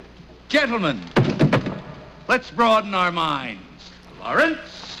Gentlemen, let's broaden our minds.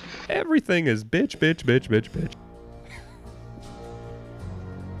 Lawrence? Everything is bitch, bitch, bitch, bitch, bitch.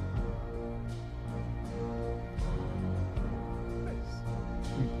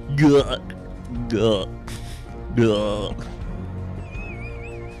 Duh. Duh. Duh.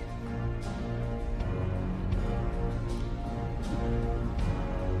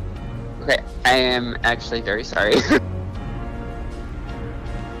 Okay, I am actually very sorry.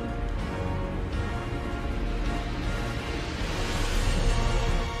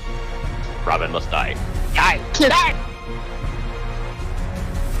 Robin must die. Die! Die!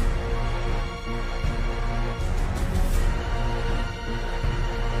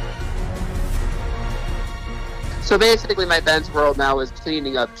 So basically, my Ben's world now is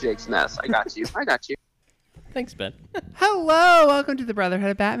cleaning up Jake's mess. I got you. I got you. Thanks, Ben. Hello, welcome to the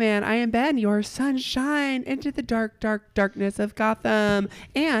Brotherhood of Batman. I am Ben, your sunshine into the dark, dark, darkness of Gotham,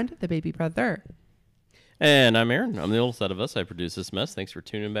 and the baby brother. And I'm Aaron. I'm the oldest out of us. I produce this mess. Thanks for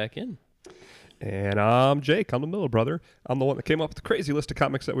tuning back in. And I'm Jake. I'm the middle brother. I'm the one that came up with the crazy list of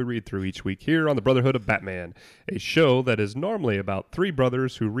comics that we read through each week here on the Brotherhood of Batman, a show that is normally about three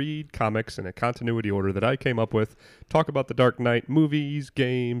brothers who read comics in a continuity order that I came up with, talk about the Dark Knight movies,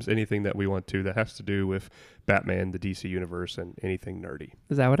 games, anything that we want to that has to do with Batman, the DC Universe, and anything nerdy.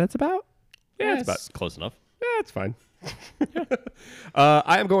 Is that what it's about? Yeah, it's about close enough. Yeah, it's fine.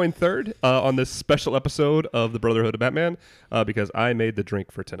 I am going third on this special episode of the Brotherhood of Batman because I made the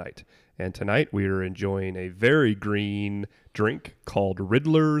drink for tonight. And tonight we are enjoying a very green drink called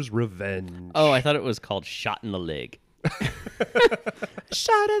Riddler's Revenge. Oh, I thought it was called Shot in the Leg.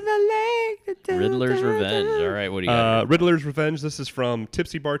 Shot in the leg. Riddler's Revenge. All right, what do you got? Riddler's Revenge. This is from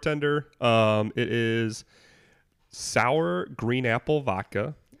Tipsy Bartender. It is sour green apple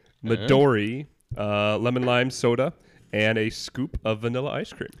vodka, Midori, lemon lime soda, and a scoop of vanilla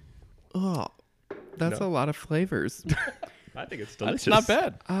ice cream. Oh, that's a lot of flavors. I think it's delicious. That's not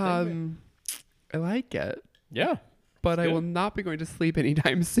bad. I like it, Yeah. but I will not be going to sleep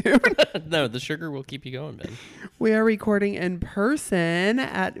anytime soon. No, the sugar will keep you going, Ben. We are recording in person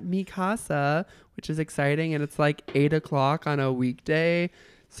at Mikasa, which is exciting, and it's like 8 o'clock on a weekday.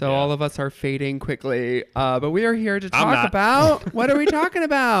 So all of us are fading quickly. But we are here to talk about... What are we talking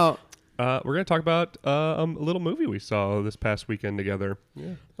about? We're going to talk about a little movie we saw this past weekend together.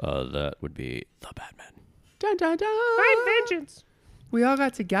 Yeah. That would be The Batman. Dun, dun, dun. Find vengeance. We all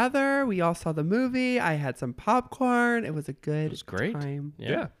got together. We all saw the movie. I had some popcorn. It was a good great. time.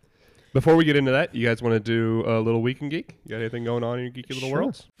 Yeah. Before we get into that, you guys want to do a little Week in Geek? You got anything going on in your geeky little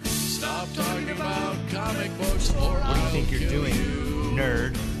worlds? Stop talking about comic books or What do you think you're doing,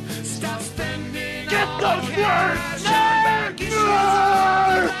 nerd? Stop spending Get those words! Nerd!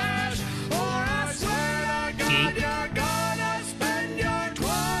 Nerd! Or I swear to God, Geek. you're gonna spend your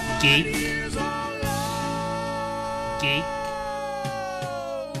 20 Geek. years alone. Geek.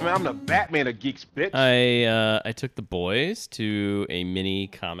 I'm the Batman of geeks, bitch. I took the boys to a mini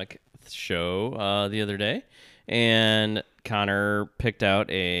comic show the other day, and Connor picked out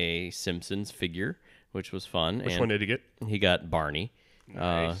a Simpsons figure, which was fun. Which and one did you get? He got Barney,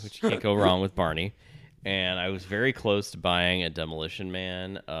 Nice. which you can't go wrong with Barney. And I was very close to buying a Demolition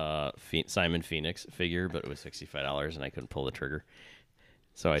Man Simon Phoenix figure, but it was $65, and I couldn't pull the trigger.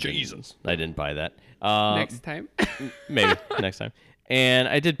 So I didn't buy that. Next time. Maybe next time. And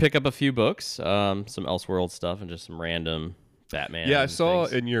I did pick up a few books, some Elseworld stuff, and just some random Batman. Yeah, I saw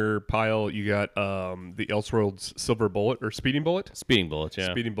things. in your pile you got the Elseworlds Silver Bullet or Speeding Bullet. Speeding Bullets,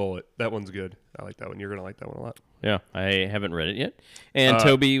 yeah. Speeding Bullet. That one's good. I like that one. You're going to like that one a lot. Yeah, I haven't read it yet. And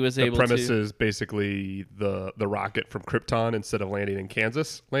Toby was able The premise to... is basically the rocket from Krypton, instead of landing in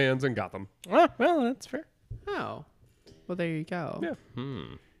Kansas, lands in Gotham. Oh, well, that's fair. Oh. Well, there you go. Yeah.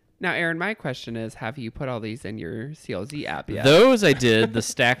 Now, Aaron, my question is, have you put all these in your CLZ app yet? Those I did. The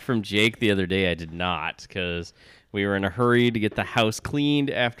stack from Jake the other day I did not, because we were in a hurry to get the house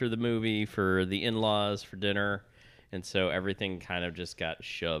cleaned after the movie for the in-laws for dinner. And so everything kind of just got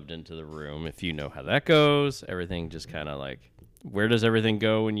shoved into the room. If you know how that goes, everything just kind of like, where does everything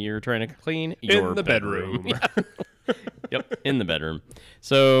go when you're trying to clean? In the bedroom. Yep, in the bedroom.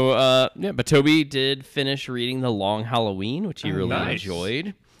 So, but Toby did finish reading The Long Halloween, which he really nice.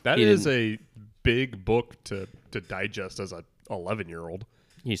 enjoyed. That He is didn't- a big book to digest as a 11-year-old,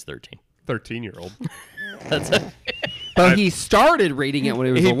 He's 13. 13-year-old. That's it. But he started reading it when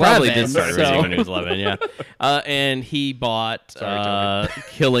he was He 11. probably did start so- reading when he was 11, yeah. And he bought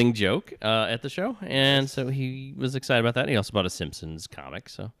Killing Joke at the show, and so he was excited about that. He also bought a Simpsons comic,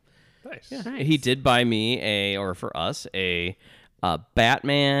 so Nice. yeah. Nice. He did buy me for us a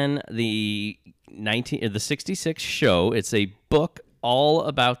Batman the 66 show. It's a book all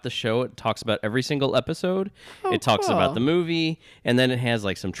about the show. It talks about every single episode. Oh, It talks cool. about the movie, and then it has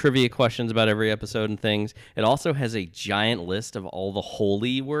like some trivia questions about every episode and things. It also has a giant list of all the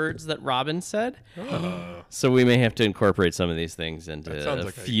holy words that Robin said. So we may have to incorporate some of these things into That sounds a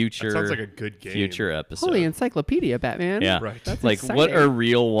like future. that sounds like a good game. Future episode. Holy encyclopedia, Batman. Yeah, Right. That's like what exciting. are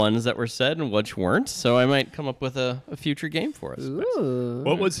real ones that were said and which weren't. So I might come up with a future game for us. Ooh.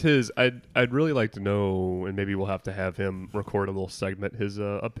 What was his? I'd really like to know, and maybe we'll have to have him record a little segment. His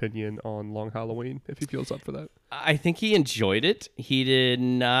opinion on Long Halloween, if he feels up for that. I think he enjoyed it. He did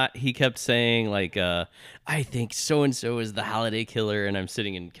not. He kept saying like, "I think so and so is the holiday killer," and I'm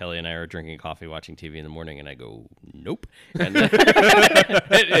sitting and Kelly and I are drinking coffee, watching TV in the morning, and I go, "Nope," and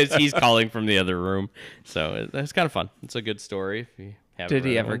as he's calling from the other room. So it's kind of fun. It's a good story. If you haven't Did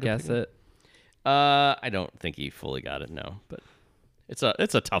he read ever one, guess it? I don't think he fully got it. No, but it's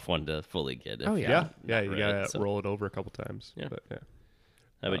a tough one to fully get. If Oh, you yeah. haven't Yeah, you read gotta it, so. roll it over a couple times. Yeah. But, yeah.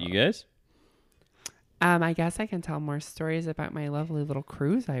 How about you guys? I guess I can tell more stories about my lovely little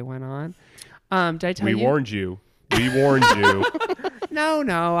cruise I went on. Did I tell We you? warned you. We warned you. No,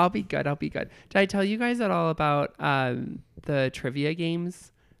 I'll be good. Did I tell you guys at all about the trivia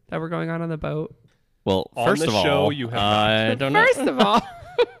games that were going on the boat? Well, On first the of all, show, you have not. I don't know. First of all,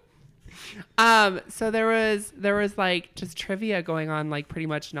 so there was like just trivia going on like pretty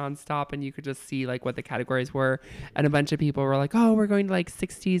much nonstop, and you could just see like what the categories were, and a bunch of people were like, "Oh, we're going to like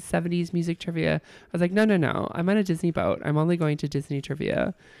 60s, 70s music trivia." I was like, "No, I'm on a Disney boat. I'm only going to Disney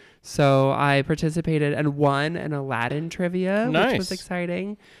trivia." So I participated and won an Aladdin trivia, which Nice. was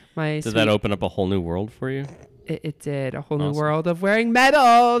exciting. Did that open up a whole new world for you? It did a whole new Awesome. world of wearing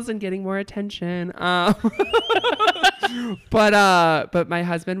medals and getting more attention. But my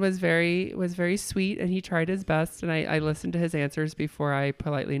husband was very sweet, and he tried his best, and I listened to his answers before I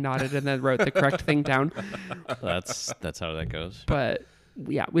politely nodded and then wrote the correct thing down. That's how that goes. But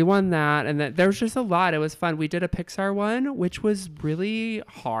yeah, we won that, and then there was just a lot. It was fun. We did a Pixar one, which was really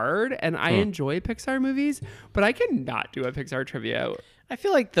hard, and I enjoy Pixar movies, but I cannot do a Pixar trivia. I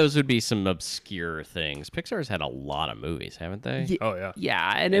feel like those would be some obscure things. Pixar's had a lot of movies, haven't they? Ye- Oh, yeah.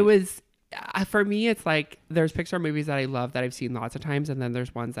 Yeah, and it was for me. It's like there's Pixar movies that I love that I've seen lots of times, and then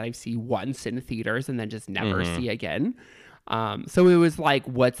there's ones that I've seen once in theaters and then just never see again. So it was like,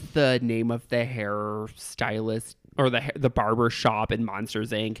 what's the name of the hair stylist or the barber shop in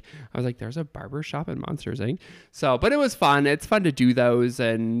Monsters Inc? I was like, there's a barber shop in Monsters Inc. So, but it was fun. It's fun to do those,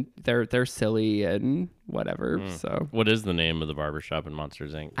 and they're silly and whatever. So What is the name of the barbershop in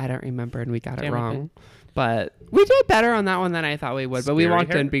Monsters Inc.? I don't remember, and we got it Damn it, wrong. But we did better on that one than I thought we would. But we Scary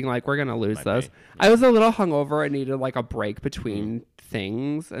walked hair. in being like, we're going to lose Might this. be. I was a little hungover and needed like a break between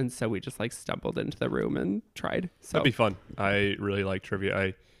things. And so we just like stumbled into the room and tried. So That'd be fun. I really like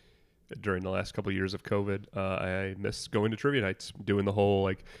trivia. During the last couple of years of COVID, I miss going to trivia nights, doing the whole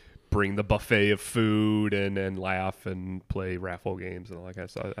like bring the buffet of food and laugh and play raffle games and all that kind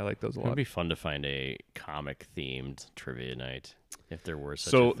of stuff. I like those a It would lot. be fun to find a comic themed trivia night if there were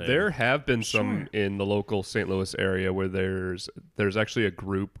such So a thing. there have been some in the local St. Louis area where there's actually a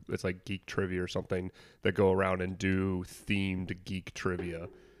group that's like Geek Trivia or something that go around and do themed geek trivia,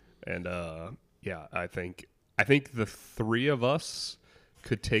 and yeah, I think the three of us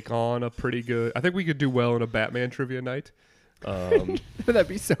could take on a pretty good. I think we could do well in a Batman trivia night. that'd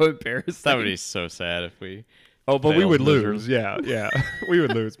be so embarrassing. That would be so sad if we. Oh, but we Failed would miserably. lose. Yeah, we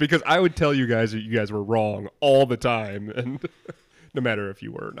would lose because I would tell you guys that you guys were wrong all the time, and no matter if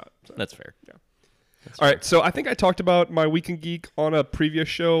you were or not. So. That's fair. All right, so I think I talked about my Week in Geek on a previous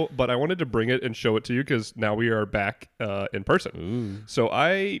show, but I wanted to bring it and show it to you because now we are back in person. So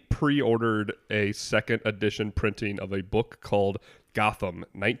I pre-ordered a second edition printing of a book called Gotham,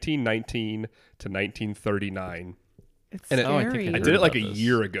 1919 to 1939. It's And it- scary. I think I heard did it like a about this.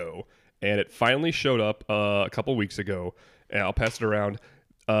 year ago, and it finally showed up a couple weeks ago, and I'll pass it around.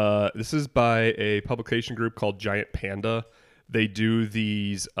 This is by a publication group called Giant Panda. They do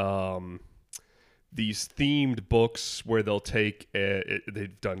these themed books where they'll take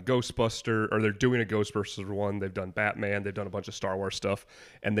they've done Ghostbuster, or they're doing a Ghostbusters one. They've done Batman. They've done a bunch of Star Wars stuff,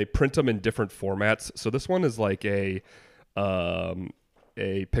 and they print them in different formats. So this one is like a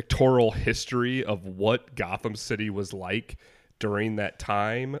pictorial history of what Gotham City was like during that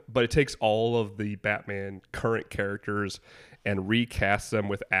time, but it takes all of the Batman current characters and recasts them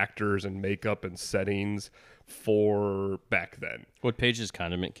with actors and makeup and settings for back then. What page is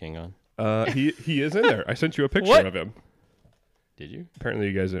Condiment King on? He is in there. I sent you a picture What? of him. Did you? Apparently,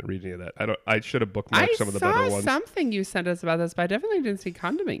 you guys didn't read any of that. I should have bookmarked I some of the saw better ones. something you sent us about this, but I definitely didn't see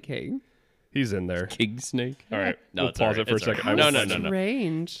Condiment King. He's in there. King Snake? All right, No, we'll it's pause all it for a right. It's all second. right. I will No, send no, you. no.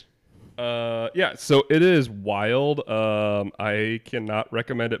 Strange. Yeah, so it is wild. I cannot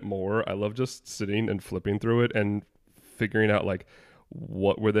recommend it more. I love just sitting and flipping through it and figuring out like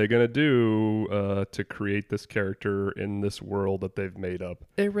what were they gonna do to create this character in this world that they've made up.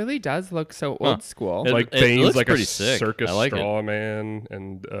 It really does look so old school. It- Like it Bane's looks like a pretty sick. circus I like it. straw man,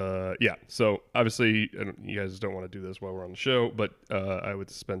 and yeah. So obviously, you guys don't want to do this while we're on the show, but I would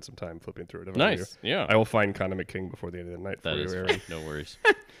spend some time flipping through it. If I were you. Nice. Yeah. I will find Condiment King before the end of the night That for is you, fine. Aaron. No worries.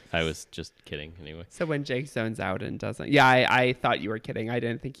 I was just kidding anyway. So when Jake zones out and doesn't, yeah, I thought you were kidding. I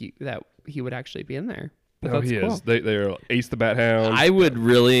didn't think that he would actually be in there. But No, that's he cool. is. They're Ace the Bat Hound. I would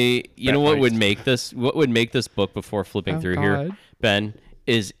really, you know what would Heist. make this, what would make this book before flipping Oh, through here, God. Ben,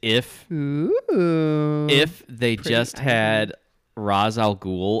 is if Ooh. they Pretty just ugly. had Ra's al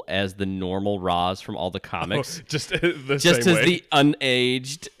Ghul as the normal Ra's from all the comics, just the just same as way. the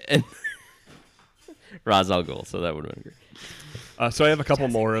unaged and Ra's al Ghul. So that would have been great. So I have a couple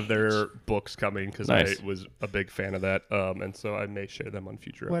more of their books coming because Nice. I was a big fan of that, and so I may share them on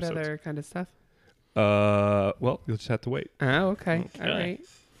future What episodes. other kind of stuff? Well, you'll just have to wait. Oh, okay. All Okay. right.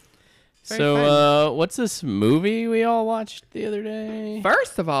 Very So, what's this movie we all watched the other day?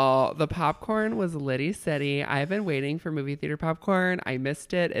 First of all, the popcorn was Liddy City. I've been waiting for movie theater popcorn. I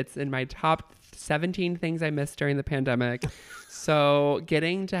missed it. It's in my top 17 things I missed during the pandemic. So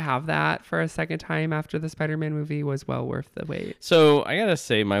getting to have that for a second time after the Spider-Man movie was well worth the wait. So I gotta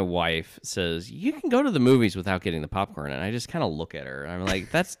say, my wife says you can go to the movies without getting the popcorn, and I just kind of look at her and I'm like,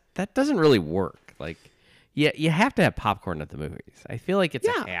 that doesn't really work. Like, yeah, you have to have popcorn at the movies. I feel like it's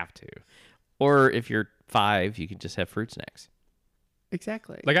Yeah. a have to. Or if you're 5, you can just have fruit snacks.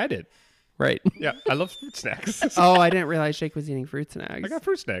 Exactly. Like I did. Right. Yeah, I love fruit snacks. Oh, I didn't realize Jake was eating fruit snacks. I got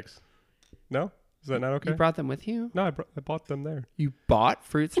fruit snacks. No? Is that not okay? You brought them with you? No, I bought them there. You bought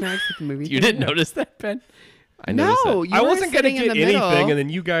fruit snacks at the movie You theater? didn't notice that, Ben? I No, noticed that. you I were wasn't gonna sitting in get the anything, middle. and then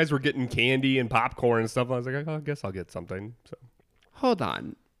you guys were getting candy and popcorn and stuff. I was like, I guess I'll get something. So Hold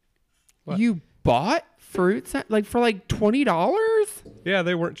on. What? You bought fruit snacks like for like $20? yeah,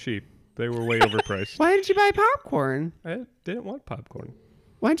 they weren't cheap. They were way overpriced. Why didn't you buy popcorn? I didn't want popcorn.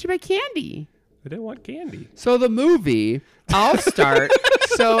 Why didn't you buy candy? I didn't want candy. So the movie, I'll start.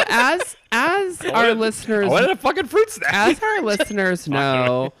 So as our listeners I wanted a fucking fruit snack. as our listeners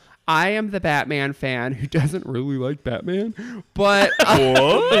know, I am the Batman fan who doesn't really like Batman, but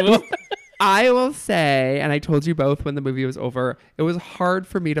I will say, and I told you both when the movie was over, it was hard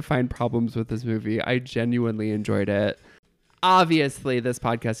for me to find problems with this movie. I genuinely enjoyed it. Obviously, this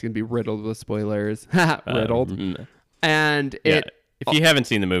podcast is going to be riddled with spoilers. Riddled. And Yeah. it If you haven't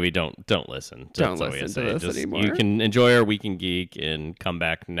seen the movie, don't listen. Don't That's all we listen gotta to say. this Just- anymore. You can enjoy our Week in Geek and come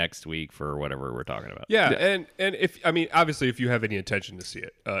back next week for whatever we're talking about. Yeah, and if I mean, obviously, if you have any intention to see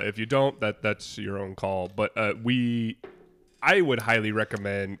it, if you don't, that's your own call. But I would highly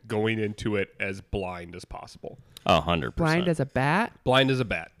recommend going into it as blind as possible. 100%. blind as a bat. Blind as a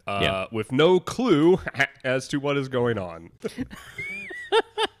bat, Yeah. with no clue as to what is going on.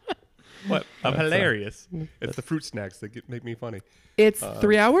 What? I'm hilarious. It's the fruit snacks that make me funny. It's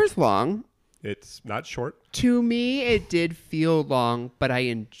 3 hours long. It's not short. To me, it did feel long, but I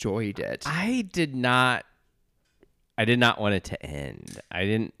enjoyed it. I did not want it to end. I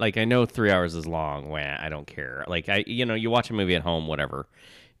didn't like. I know 3 hours is long. Wah, I don't care. Like you watch a movie at home, whatever.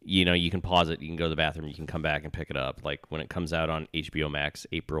 You can pause it. You can go to the bathroom. You can come back and pick it up. Like when it comes out on HBO Max,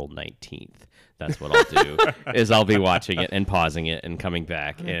 April 19th. That's what I'll do. Is I'll be watching it and pausing it and coming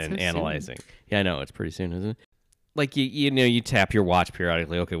back and so analyzing. Yeah, I know it's pretty soon, isn't it? Like you tap your watch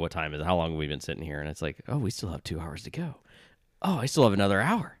periodically. Okay, what time is it? How long have we been sitting here? And it's like, oh, we still have 2 hours to go. Oh, I still have another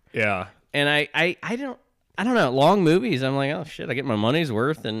hour. Yeah. And I don't know. Long movies, I'm like, oh shit, I get my money's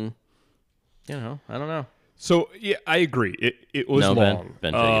worth, and I don't know. So yeah, I agree. It was No, Ben. long.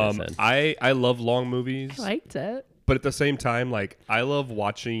 Ben shaking his head. I love long movies, I liked it. but at the same time, like I love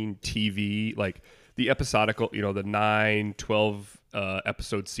watching TV, like the episodical, the 9, 12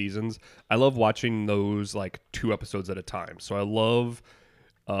 episode seasons. I love watching those like 2 episodes at a time. So I love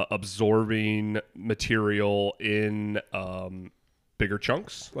absorbing material in bigger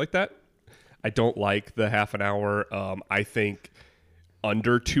chunks like that. I don't like the half an hour. I think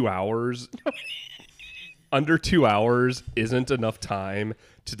under 2 hours isn't enough time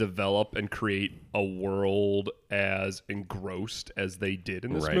to develop and create a world as engrossed as they did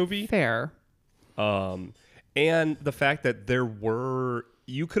in this Right. movie. Fair. And the fact that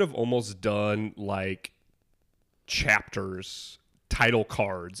you could have almost done like chapters, title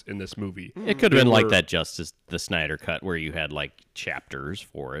cards in this movie. It could have been like were- that Justice the Snyder cut where you had like chapters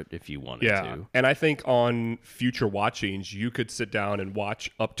for it if you wanted Yeah. to. And I think on future watchings, you could sit down and watch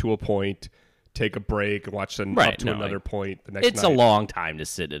up to a point take a break and watch them Right, up to no, another point the next It's night. a long time to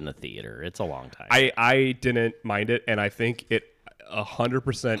sit in a theater. It's a long time. I didn't mind it, and I think it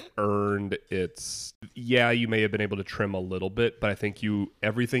 100% earned its. Yeah, you may have been able to trim a little bit, but I think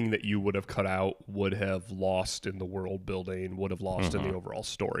everything that you would have cut out would have lost in the world building, would have lost in the overall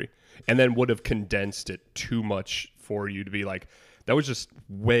story, and then would have condensed it too much for you to be like, that was just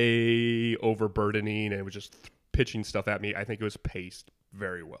way overburdening, and it was just pitching stuff at me. I think it was paced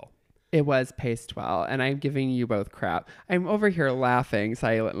very well. It was paced well, and I'm giving you both crap. I'm over here laughing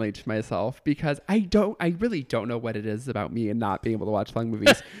silently to myself because I really don't know what it is about me and not being able to watch long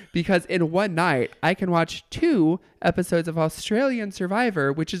movies. Because in one night, I can watch 2 episodes of Australian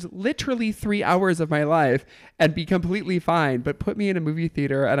Survivor, which is literally 3 hours of my life, and be completely fine. But put me in a movie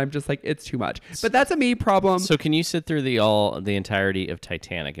theater, and I'm just like, it's too much. But that's a me problem. So can you sit through the entirety of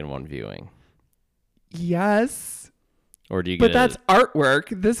Titanic in one viewing? Yes. Or do you But get that's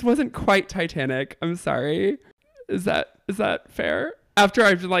artwork. This wasn't quite Titanic. I'm sorry. Is that fair? After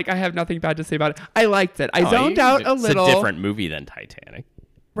I've like, I have nothing bad to say about it. I liked it. I zoned out a little. It's a different movie than Titanic.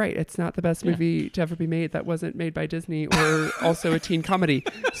 Right. It's not the best movie to ever be made that wasn't made by Disney or also a teen comedy.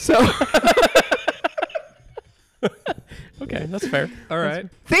 So Okay, that's fair. All right.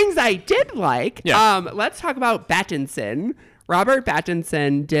 things I did like. Yeah. Let's talk about Pattinson. Robert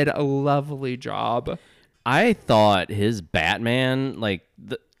Pattinson did a lovely job. I thought his Batman,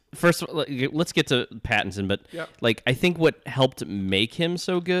 first of all, let's get to Pattinson, but Yep. I think what helped make him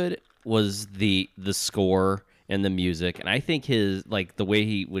so good was the score and the music, and I think his the way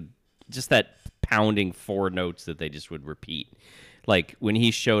he would just that pounding 4 notes that they just would repeat. Like when he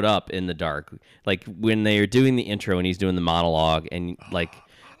showed up in the dark, like when they are doing the intro and he's doing the monologue, and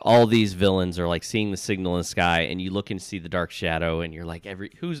all these villains are seeing the signal in the sky, and you look and see the dark shadow, and you're like,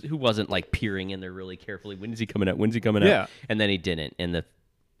 who wasn't peering in there really carefully? When is he coming out? When's he coming Yeah. out? And then he didn't, and the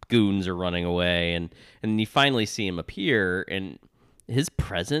goons are running away, and you finally see him appear, and his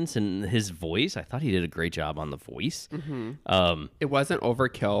presence and his voice, I thought he did a great job on the voice. It wasn't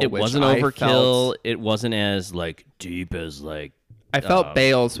overkill. It which wasn't I overkill. felt- It wasn't as deep as I felt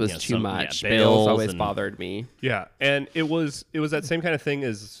Bales was yeah, too some- much. yeah, Bales Bales always and- bothered me. Yeah, and it was that same kind of thing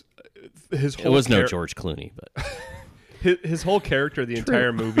as his It whole. was no George Clooney, but His whole character, the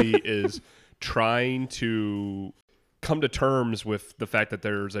entire movie, is trying to come to terms with the fact that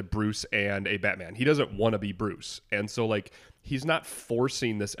there's a Bruce and a Batman. He doesn't want to be Bruce, and so he's not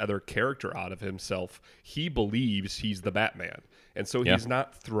forcing this other character out of himself. He believes he's the Batman, and so Yeah. he's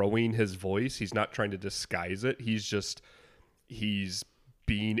not throwing his voice. He's not trying to disguise it. He's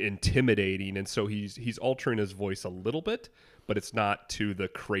being intimidating, and so he's altering his voice a little bit, but it's not to the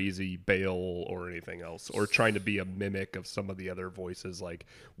crazy Bale or anything else, or trying to be a mimic of some of the other voices like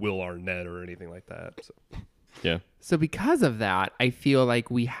Will Arnett or anything like that. So. yeah. So because of that, I feel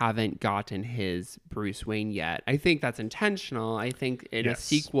like we haven't gotten his Bruce Wayne yet. I think that's intentional. I think in Yes, a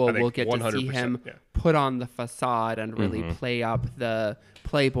sequel, I think we'll get to see 100%, him yeah. put on the facade and really Mm-hmm. play up the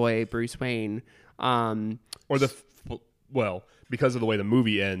Playboy Bruce Wayne. Or because of the way the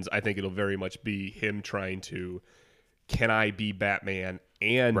movie ends, I think it'll very much be him trying to, can I be Batman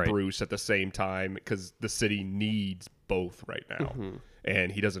and Right. Bruce at the same time? Because the city needs both right now,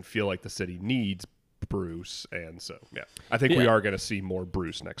 and he doesn't feel like the city needs Bruce, and so yeah, I think we Yeah. are going to see more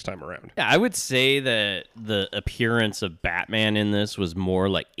Bruce next time around. Yeah, I would say that the appearance of Batman in this was more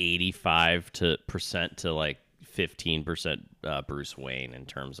 85% to 15% Bruce Wayne in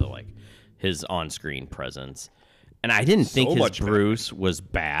terms of his on-screen presence. And I didn't think his much Bruce was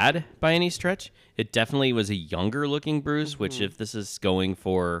bad by any stretch. It definitely was a younger looking Bruce, which if this is going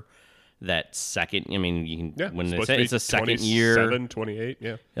for that second, I mean, you can Yeah, when they supposed say to be it's a second year 27, 28,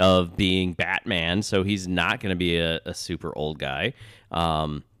 yeah. of being Batman, so he's not going to be a super old guy.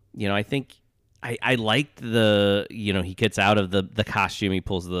 I think I liked he gets out of the costume, he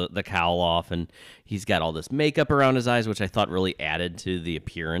pulls the cowl off, and he's got all this makeup around his eyes, which I thought really added to the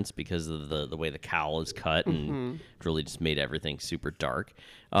appearance because of the way the cowl is cut and really just made everything super dark.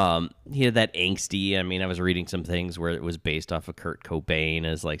 He had that angsty. I mean, I was reading some things where it was based off of Kurt Cobain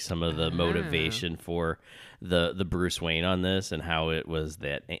as some of the motivation for the Bruce Wayne on this, and how it was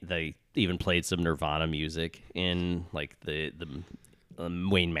that they even played some Nirvana music in the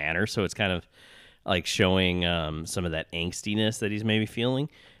Wayne Manor, so it's kind of showing some of that angstiness that he's maybe feeling,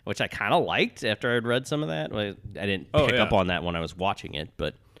 which I kind of liked after I'd read some of that. I didn't pick up on that when I was watching it,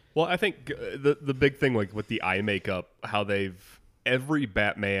 but Well, I think the big thing with the eye makeup, how every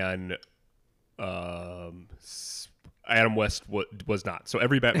Batman, Adam West was not. So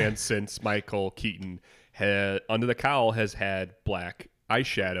every Batman since Michael Keaton under the cowl has had black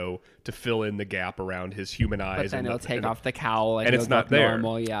eyeshadow to fill in the gap around his human eyes. But then and he'll take off the cowl and it's he'll not look there.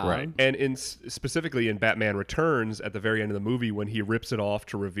 normal. Yeah. Right. And specifically in Batman Returns, at the very end of the movie, when he rips it off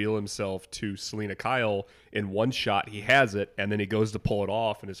to reveal himself to Selena Kyle, in one shot he has it, and then he goes to pull it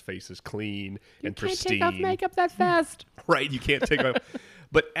off, and his face is clean and pristine. Can't take off makeup that fast. Right, you can't take off.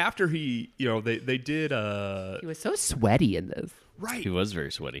 But after he, they did. He was so sweaty in this. Right, He was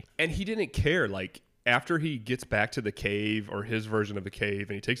very sweaty. and he didn't care. Like after he gets back to the cave, or his version of the cave,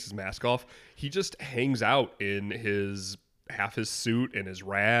 and he takes his mask off, he just hangs out in his suit and his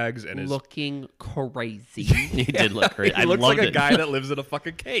rags and his. Looking crazy. He did look great. He I looks loved like a it. guy that lives in a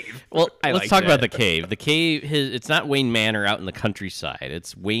fucking cave. Well, I let's like talk about that. the cave. The cave, it's not Wayne Manor out in the countryside.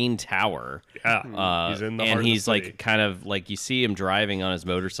 It's Wayne Tower. Yeah, he's in the heart and of the he's city. like kind of like you see him driving on his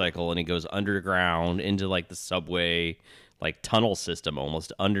motorcycle, and he goes underground into like the subway, like tunnel system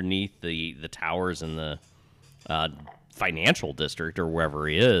almost underneath the towers in the financial district or wherever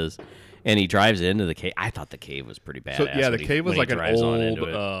he is. And he drives into the cave. I thought the cave was pretty badass. So yeah, the when cave was when like he an drives on old into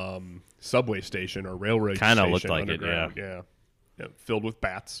it. subway station or railroad Kinda station. looked like it, underground. Yeah, filled with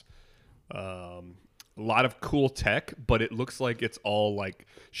bats. A lot of cool tech, but it looks like it's all like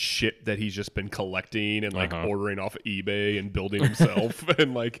shit that he's just been collecting and like ordering off of eBay and building himself,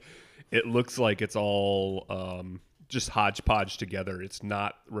 and like it looks like it's all just hodgepodge together. It's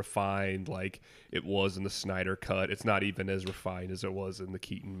not refined like it was in the Snyder cut. It's not even as refined as it was in the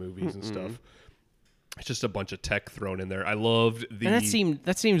Keaton movies and stuff. It's just a bunch of tech thrown in there. I loved the. And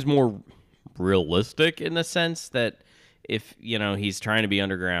that seems more realistic in the sense that if he's trying to be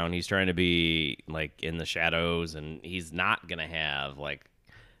underground, he's trying to be like in the shadows, and he's not gonna have like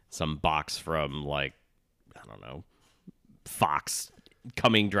some box from like I don't know Fox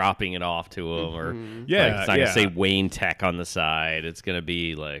dropping it off to him, or Yeah, like, it's not yeah. gonna say Wayne Tech on the side. It's gonna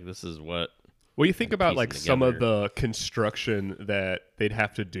be like this is what. Well, you think about like piecing some of together. the construction that they'd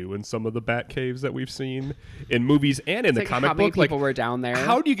have to do in some of the bat caves that we've seen in movies and in the Like comic how many book. Like, people were down there?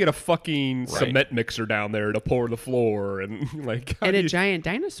 how do you get a fucking Right. cement mixer down there to pour the floor and like how and do a you- giant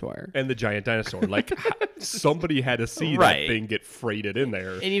dinosaur. and the giant dinosaur? Like somebody had to see Right. that thing get freighted in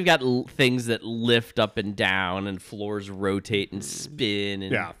there. And you've got things that lift up and down, and floors rotate and spin,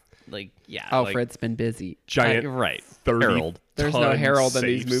 and Yeah. Alfred's been busy. Giant right. 30 Harold. There's no ton Harold in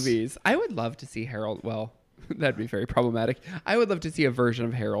these safes. movies. I would love to see Harold. Well, that'd be very problematic. I would love to see a version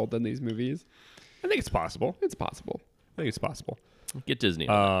of Harold in these movies. I think it's possible. It's possible. I think it's possible. Get Disney.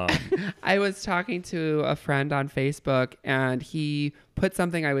 on that. I was talking to a friend on Facebook, and he put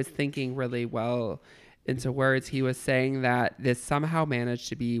something I was thinking really well into words. He was saying that this somehow managed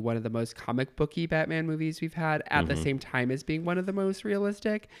to be one of the most comic booky Batman movies we've had at the same time as being one of the most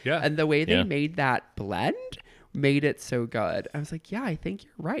realistic. Yeah. And the way they Yeah. made that blend made it so good. I was like, yeah, I think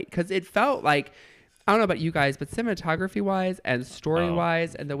you're right. Because it felt like, I don't know about you guys, but cinematography wise and story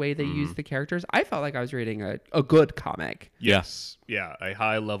wise and the way they used the characters, I felt like I was reading a good comic. Yes. Yeah. A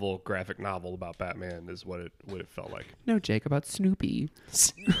high level graphic novel about Batman is what it felt like. No, Jake, about Snoopy.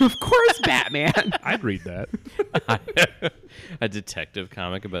 Of course, Batman. I'd read that. A detective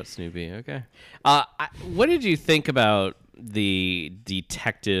comic about Snoopy. Okay. What did you think about the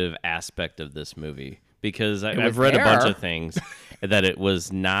detective aspect of this movie? Because I've read a bunch there. of things that it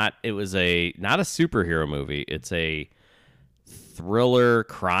was not a superhero movie. It's a thriller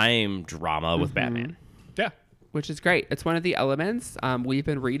crime drama with Batman. Yeah. Which is great. It's one of the elements. We've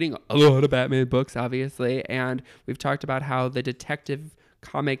been reading a lot of Batman books, obviously, and we've talked about how the detective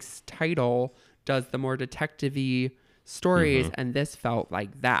comics title does the more detective-y stories, and this felt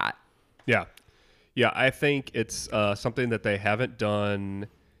like that. Yeah. Yeah, I think it's something that they haven't done.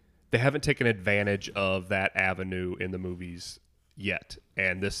 They haven't taken advantage of that avenue in the movies yet.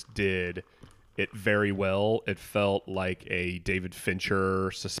 And this did it very well. It felt like a David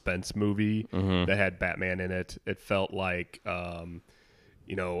Fincher suspense movie that had Batman in it. It felt like, almost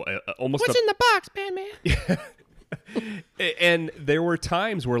What's in the box, Batman? And there were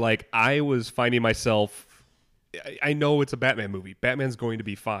times where, like, I was finding myself. I know it's a Batman movie. Batman's going to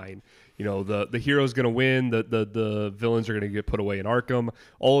be fine. The hero's going to win. The villains are going to get put away in Arkham.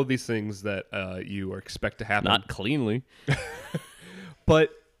 All of these things that you expect to happen. Not cleanly.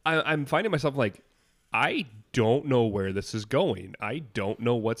 But I'm finding myself like, I don't know where this is going. I don't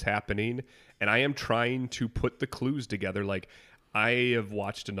know what's happening. And I am trying to put the clues together. Like, I have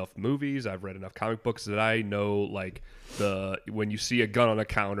watched enough movies. I've read enough comic books that I know, like, when you see a gun on a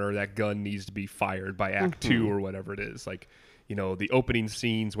counter, that gun needs to be fired by Act 2 or whatever it is. Like, the opening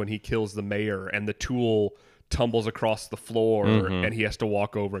scenes when he kills the mayor and the tool tumbles across the floor and he has to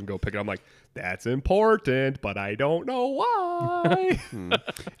walk over and go pick it up. I'm like, that's important, but I don't know why.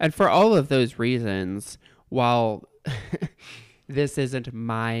 And for all of those reasons, while this isn't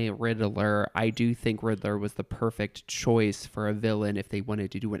my Riddler. I do think Riddler was the perfect choice for a villain if they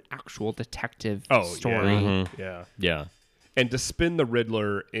wanted to do an actual detective story. Yeah. Yeah. And to spin the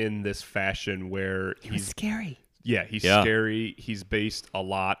Riddler in this fashion where It was scary. Yeah, he's Yeah. scary. He's based a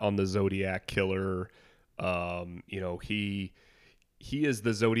lot on the Zodiac killer. He is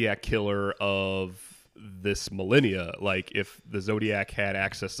the Zodiac killer of this millennia. Like, if the Zodiac had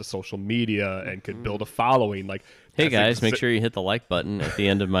access to social media and could build a following, like, Hey that's guys, make sure you hit the like button at the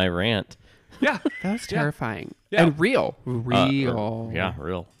end of my rant. yeah, That was terrifying. Yeah. And real. Real. Yeah,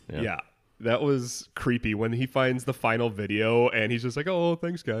 real. yeah. That was creepy when he finds the final video and he's just like, "Oh,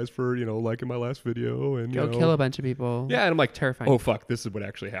 thanks guys for liking my last video and Go kill a bunch of people. Yeah, and I'm like, Terrifying. Oh fuck, this is what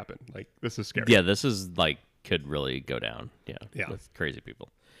actually happened. Like, this is scary. Yeah, this is like could really go down. Yeah, Yeah. with crazy people.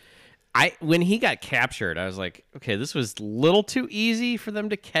 When he got captured, I was like, okay, this was a little too easy for them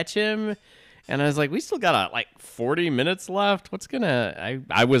to catch him. And I was like, we still got like 40 minutes left. What's gonna?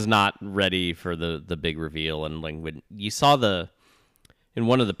 I was not ready for the big reveal. And like when you saw in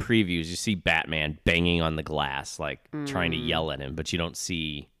one of the previews, you see Batman banging on the glass, like trying to yell at him, but you don't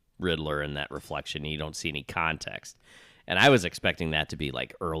see Riddler in that reflection. You don't see any context. And I was expecting that to be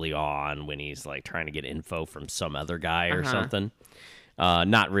like early on when he's like trying to get info from some other guy or something.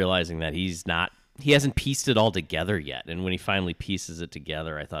 Not realizing that he hasn't pieced it all together yet. And when he finally pieces it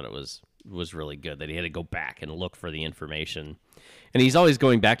together, I thought it was really good that he had to go back and look for the information. And he's always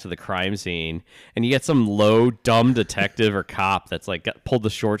going back to the crime scene, and you get some low, dumb detective or cop that's like pulled the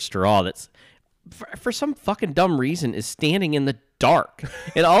short straw that's for some fucking dumb reason is standing in the dark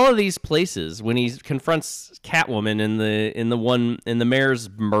in all of these places when he confronts Catwoman in the mayor's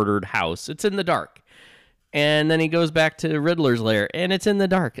murdered house. It's in the dark. And then he goes back to Riddler's lair, and it's in the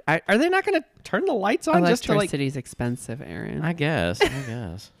dark. Are they not going to turn the lights on just to like? Electricity's expensive, Aaron. I guess.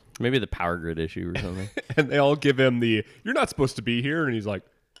 Maybe the power grid issue or something. And they all give him you're not supposed to be here, and he's like,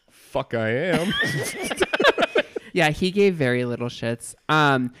 fuck, I am. Yeah, he gave very little shits.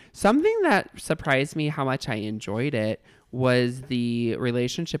 Something that surprised me how much I enjoyed it was the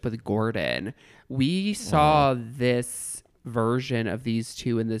relationship with Gordon. We saw this version of these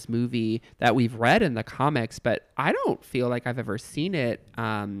two in this movie that we've read in the comics, but I don't feel like I've ever seen it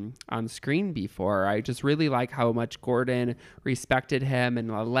on screen before. I just really like how much Gordon respected him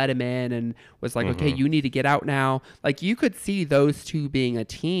and let him in and was like, okay, you need to get out now. Like, you could see those two being a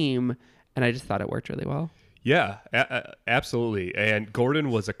team, and I just thought it worked really well. Yeah, absolutely. And Gordon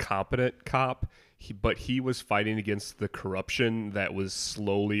was a competent cop, but he was fighting against the corruption that was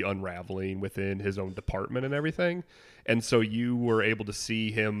slowly unraveling within his own department and everything. And so you were able to see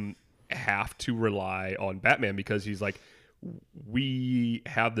him have to rely on Batman because he's like, we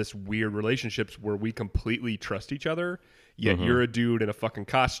have this weird relationships where we completely trust each other, yet you're a dude in a fucking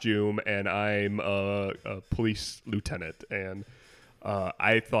costume and I'm a police lieutenant. And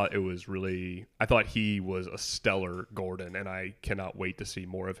I thought he was a stellar Gordon, and I cannot wait to see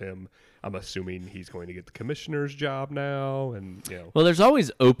more of him. I'm assuming he's going to get the commissioner's job now, and Well, there's always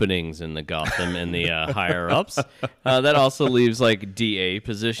openings in the Gotham and the higher ups. That also leaves like DA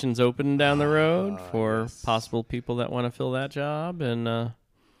positions open down the road for possible people that want to fill that job. And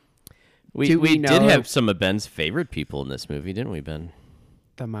we did have some of Ben's favorite people in this movie, didn't we, Ben?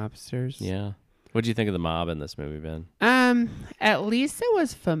 The mobsters. Yeah. What do you think of the mob in this movie, Ben? At least it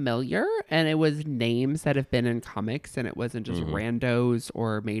was familiar, and it was names that have been in comics, and it wasn't just randos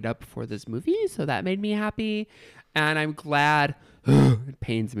or made up for this movie. So that made me happy, and I'm glad. It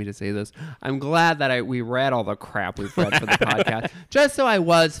pains me to say this. I'm glad that we read all the crap we've read for the podcast, just so I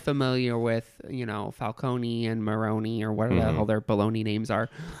was familiar with Falcone and Maroni or whatever the hell their baloney names are,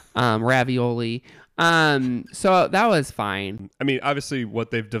 Ravioli. So that was fine. I mean, obviously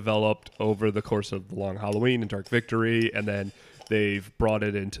what they've developed over the course of The Long Halloween and Dark Victory, and then they've brought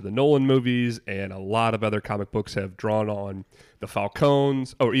it into the Nolan movies, and a lot of other comic books have drawn on the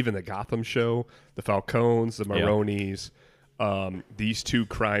Falcones, or even the Gotham show, the Falcones, the Maronis, these two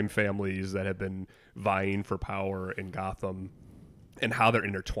crime families that have been vying for power in Gotham and how they're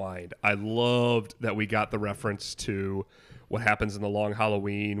intertwined. I loved that we got the reference to what happens in The Long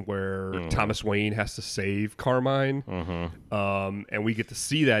Halloween where Thomas Wayne has to save Carmine. And we get to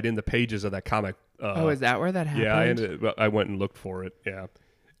see that in the pages of that comic. Is that where that happened? Yeah, I went and looked for it. Yeah.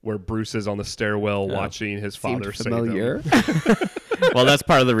 Where Bruce is on the stairwell watching his father save him. Well, that's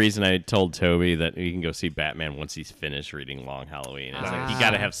part of the reason I told Toby that you can go see Batman once he's finished reading Long Halloween. It's like, you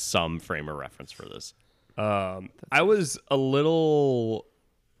got to have some frame of reference for this. I was a little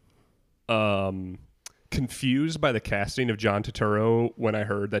confused by the casting of John Turturro when I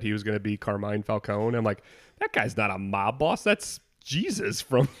heard that he was going to be Carmine Falcone. I'm like, that guy's not a mob boss. That's Jesus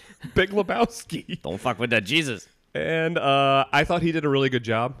from Big Lebowski. Don't fuck with that Jesus. And I thought he did a really good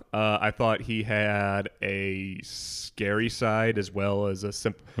job. I thought he had a scary side as well as a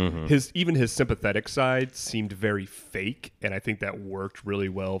his sympathetic side seemed very fake, and I think that worked really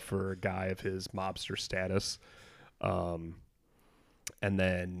well for a guy of his mobster status. And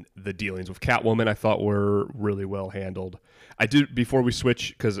then the dealings with Catwoman I thought were really well handled. I did, before we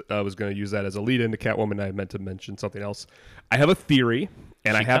switch, because I was going to use that as a lead into Catwoman, I meant to mention something else. I have a theory,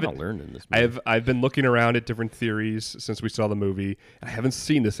 and I haven't learned in this movie. I've been looking around at different theories since we saw the movie. I haven't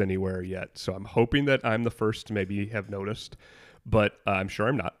seen this anywhere yet, so I'm hoping that I'm the first to maybe have noticed, but I'm sure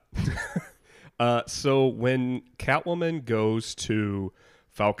I'm not. So when Catwoman goes to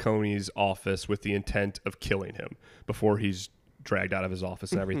Falcone's office with the intent of killing him before he's dragged out of his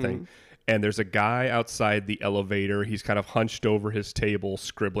office and everything, and there's a guy outside the elevator. He's kind of hunched over his table,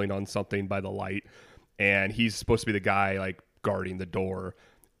 scribbling on something by the light, and he's supposed to be the guy like guarding the door.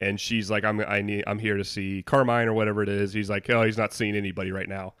 And she's like, I'm here to see Carmine or whatever it is. He's like, oh, he's not seeing anybody right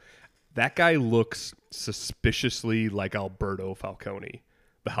now. That guy looks suspiciously like Alberto Falcone,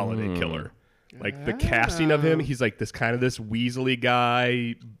 the Holiday Killer. Like the casting of him, he's like this weaselly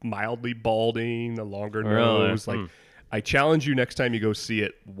guy, mildly balding, a longer nose. Like, I challenge you next time you go see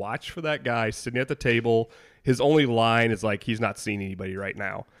it, watch for that guy sitting at the table. His only line is like, he's not seeing anybody right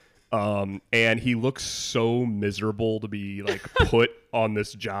now. And he looks so miserable to be like put on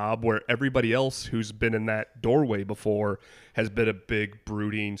this job where everybody else who's been in that doorway before has been a big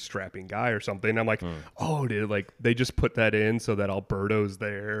brooding strapping guy or something. I'm like, oh, dude, like they just put that in so that Alberto's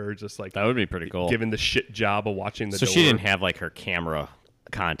there, just like That would be pretty cool. given the shit job of watching the So door. she didn't have like her camera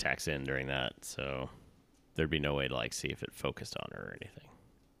contacts in during that, so there'd be no way to like see if it focused on her or anything.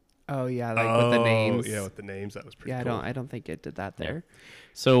 Oh yeah, like with the names. Yeah, with the names, that was pretty Yeah, cool. I don't think it did that there.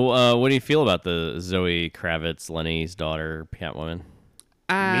 So what do you feel about the Zoe Kravitz, Lenny's daughter, Catwoman?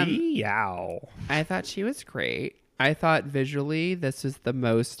 Meow. I thought she was great. I thought visually this is the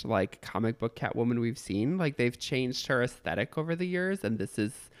most like comic book Catwoman we've seen. Like they've changed her aesthetic over the years, and this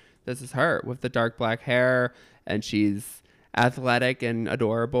is her with the dark black hair, and she's athletic and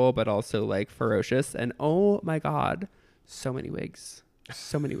adorable, but also like ferocious. And oh my god, so many wigs.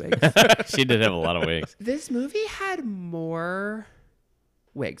 So many wigs. She did have a lot of wigs. This movie had more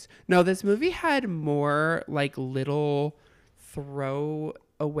wigs. No, this movie had more like little throw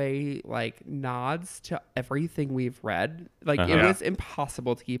away like nods to everything we've read. Like it was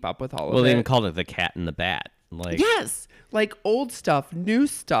impossible to keep up with all of it. Well, they even called it the Cat and the Bat. Like Yes, like old stuff, new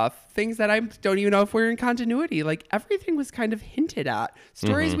stuff, things that I don't even know if we're in continuity. Like everything was kind of hinted at.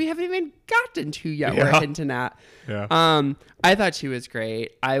 Stories we haven't even gotten to yet we're hinting at. Yeah. I thought she was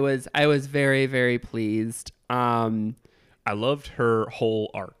great. I was very, very pleased. I loved her whole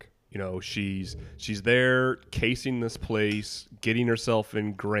arc. You know, she's there casing this place, getting herself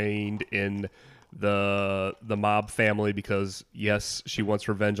ingrained in the mob family because yes, she wants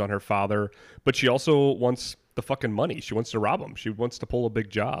revenge on her father, but she also wants the fucking money. She wants to rob him. She wants to pull a big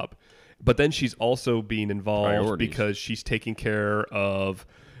job. But then she's also being involved Priorities. because she's taking care of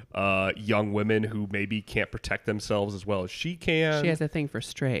young women who maybe can't protect themselves as well as she can. She has a thing for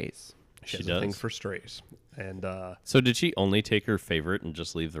strays. She has She a thing does. for strays. And So did she only take her favorite and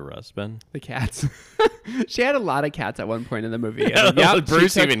just leave the rest, Ben? The cats. She had a lot of cats at one point in the movie. Yeah, Yep,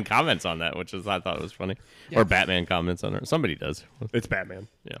 Bruce she took- even comments on that, which is I thought was funny. Or Batman comments on her. Somebody does. it's Batman.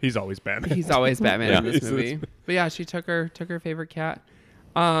 Yeah. He's always Batman. He's always Batman in Yeah. this movie. But yeah, she took her favorite cat.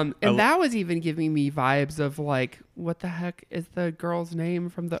 And that was even giving me vibes of like, what the heck is the girl's name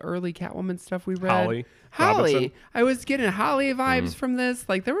from the early Catwoman stuff we read? Holly Holly. Robinson. I was getting Holly vibes from this.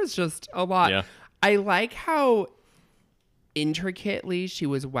 Like there was just a lot. Yeah. I like how intricately she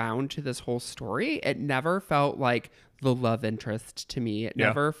was wound to this whole story. It never felt like the love interest to me. It Yeah.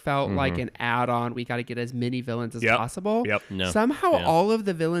 never felt like an add-on. We got to get as many villains as Yep. possible. Yep. No. Somehow Yeah. all of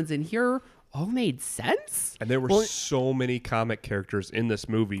the villains in here all made sense. And there were Well, so many comic characters in this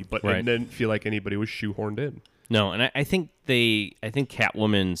movie, but Right. it didn't feel like anybody was shoehorned in. No, and I think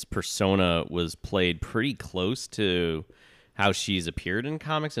Catwoman's persona was played pretty close to how she's appeared in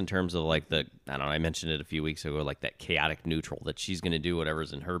comics in terms of like I don't know, I mentioned it a few weeks ago, like that chaotic neutral, that she's going to do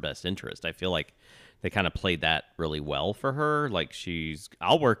whatever's in her best interest. I feel like they kind of played that really well for her. Like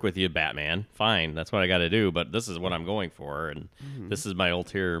I'll work with you, Batman. Fine. That's what I got to do. But this is what I'm going for. And this is my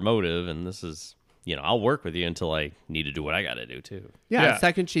ulterior motive. And this is, I'll work with you until I need to do what I got to do too. Yeah, Yeah. the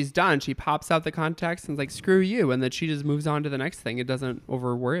second she's done, she pops out the contacts and is like, screw you. And then she just moves on to the next thing. It doesn't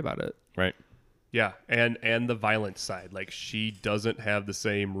over worry about it. Right. Yeah, and the violence side, like she doesn't have the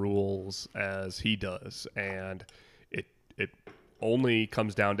same rules as he does, and it only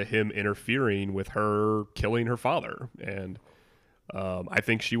comes down to him interfering with her killing her father, and I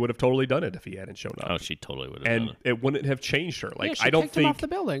think she would have totally done it if he hadn't shown up. Oh, she totally would have done And it. it wouldn't have changed her. Like, Yeah, she I don't kicked him think off the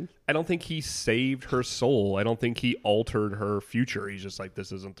building. I don't think he saved her soul. I don't think he altered her future. He's just like,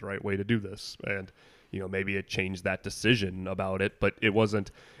 this isn't the right way to do this. And, maybe it changed that decision about it, but it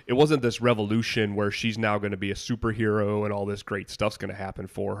wasn't this revolution where she's now going to be a superhero and all this great stuff's going to happen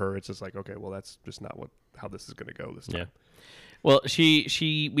for her. It's just like, okay, well, that's just not how this is going to go this time. Yeah. Well,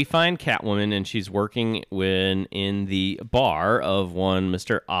 we find Catwoman, and she's working in the bar of one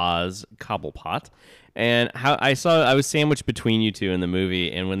Mr. Oz Cobblepot. And I was sandwiched between you two in the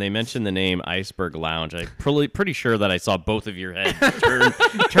movie, and when they mentioned the name Iceberg Lounge, I'm pretty sure that I saw both of your heads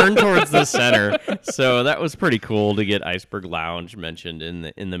turn towards the center. So that was pretty cool to get Iceberg Lounge mentioned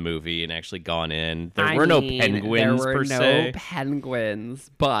in the movie and actually gone in. There were no penguins there were per no se,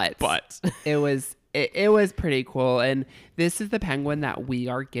 penguins, but it was pretty cool. And this is the Penguin that we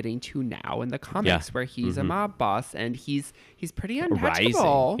are getting to now in the comics, where he's a mob boss and he's pretty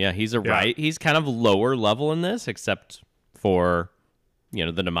untouchable. rising. Yeah, he's kind of lower level in this, except for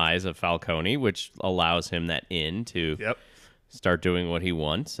the demise of Falcone, which allows him that in to start doing what he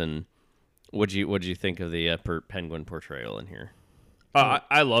wants. And what'd you think of the Penguin portrayal in here?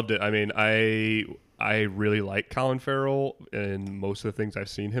 I loved it. I mean, I really like Colin Farrell in most of the things I've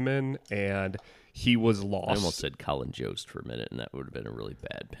seen him in, and he was lost. I almost said Colin Jost for a minute, and that would have been a really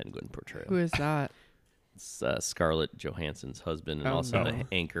bad Penguin portrayal. Who is that? It's Scarlett Johansson's husband, and also the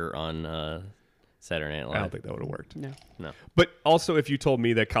anchor on Saturday Night Live. I don't think that would have worked. No. But also, if you told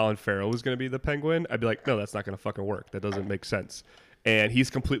me that Colin Farrell was going to be the Penguin, I'd be like, no, that's not going to fucking work. That doesn't make sense. And he's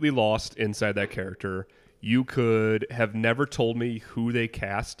completely lost inside that character. You could have never told me who they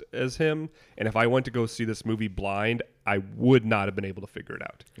cast as him, and if I went to go see this movie blind, I would not have been able to figure it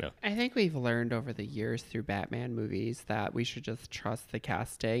out. Yeah. I think we've learned over the years through Batman movies that we should just trust the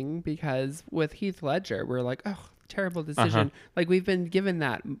casting, because with Heath Ledger, we're like, oh, terrible decision. Like, we've been given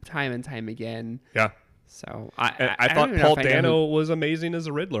that time and time again. Yeah. So I don't thought even know Paul if I know Dano was amazing as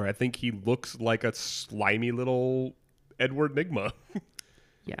a Riddler. I think he looks like a slimy little Edward Nygma.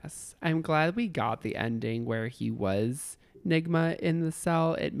 Yes. I'm glad we got the ending where he was Nygma in the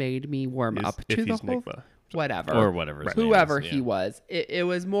cell. It made me warm up if to the he's whoever. Nygma. Whatever. Or whatever his name Whoever is, he was. It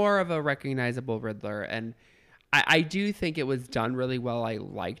was more of a recognizable Riddler. And I do think it was done really well. I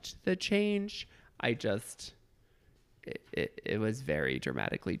liked the change. I just... It was very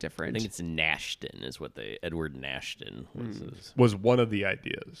dramatically different. I think it's Nashton is what Edward Nashton was. Was one of the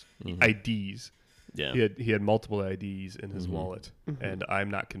ideas. Mm-hmm. IDs. Yeah. He had multiple IDs in his wallet, and I'm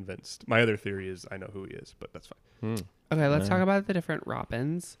not convinced. My other theory is I know who he is, but that's fine. Okay, let's talk about the different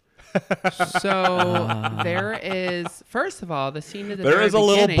Robins. So there is, first of all, the scene at the There very is a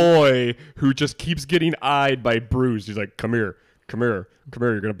little beginning- boy who just keeps getting eyed by Bruce. He's like, come here,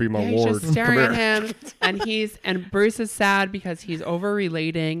 you're gonna be my Yeah, he's lord. just staring Come at here." him, and Bruce is sad because he's over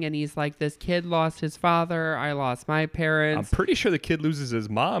relating, and he's like, "This kid lost his father. I lost my I'm parents." pretty sure the kid loses his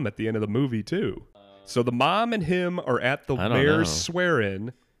mom at the end of the movie too. So the mom and him are at the I don't mayor's know.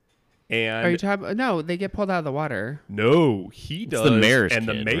 swear-in, and Are you talking? No, they get pulled out of the water. no, he does, the mayor's and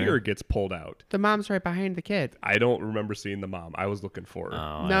the kid, mayor right? gets pulled out. The mom's right behind the kid. I don't remember seeing the mom. I was looking for her.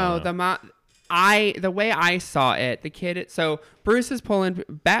 Oh, No, the mom. The way I saw it, the kid. So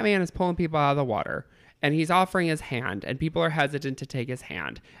Batman is pulling people out of the water, and he's offering his hand, and people are hesitant to take his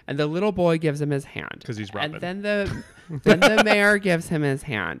hand, and the little boy gives him his hand 'Cause he's Robin. And then the mayor gives him his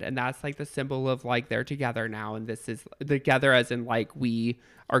hand, and that's like the symbol of like they're together now, and this is together as in like we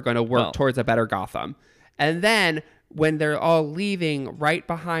are going to work towards a better Gotham. And then when they're all leaving, right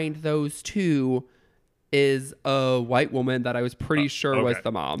behind those two is a white woman that I was pretty sure was okay.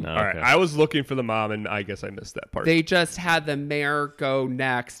 the mom. All right, I was looking for the mom, and I guess I missed that part. They just had the mayor go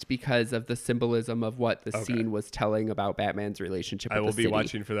next because of the symbolism of what the scene was telling about Batman's relationship with I will the be city.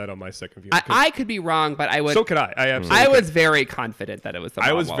 watching for that on my second view. I could be wrong, but I would. So could I. I absolutely. I could. was very confident that it was the mom.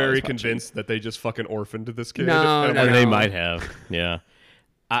 I was while very watching. convinced that they just fucking orphaned this kid. No, And I'm no, They no. might have. Yeah.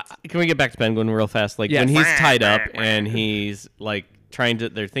 Can we get back to Penguin real fast? Like Yes. when he's tied up and he's like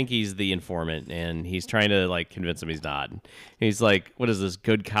they think he's the informant, and he's trying to like convince him he's not. He's like, what is this,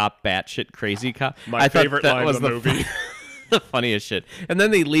 good cop, batshit crazy cop? My I thought favorite that line was of the movie. the funniest shit. And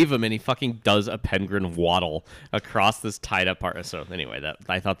then they leave him, and he fucking does a Penguin waddle across this tied up part. So anyway,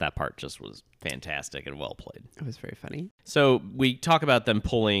 I thought that part just was fantastic and well played. It was very funny. So we talk about them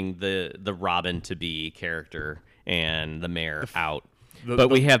pulling the Robin to be character and the mayor out. But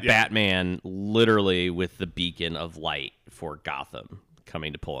we have Batman literally with the beacon of light for Gotham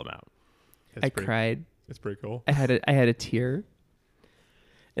coming to pull him out. I cried. It's pretty cool. I had a tear.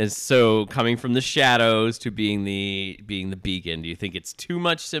 And so coming from the shadows to being the beacon, do you think it's too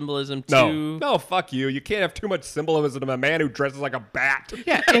much symbolism? No, fuck you. You can't have too much symbolism of a man who dresses like a bat.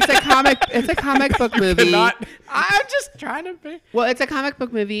 Yeah, it's a comic book movie. cannot- I'm just trying to be. Well, it's a comic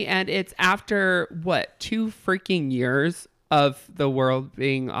book movie, and it's after what 2 freaking years of the world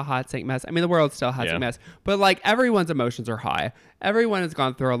being a hot sink mess. I mean, the world's still a hot Yeah. sink mess, but like everyone's emotions are high. Everyone has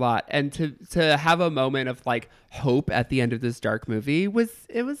gone through a lot, and to have a moment of like hope at the end of this dark movie was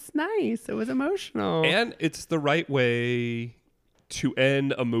nice. It was emotional. And it's the right way to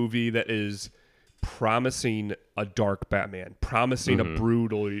end a movie that is promising a dark Batman, promising a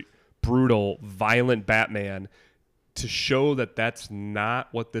brutal, violent Batman, to show that that's not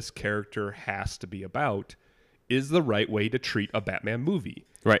what this character has to be about, is the right way to treat a Batman movie.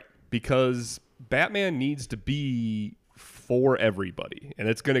 Right. Because Batman needs to be for everybody. And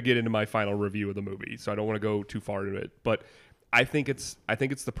it's going to get into my final review of the movie, so I don't want to go too far into it. But I think it's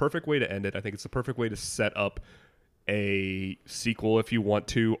the perfect way to end it. I think it's the perfect way to set up a sequel if you want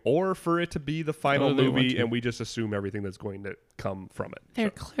to, or for it to be the final movie and we just assume everything that's going to come from it. They're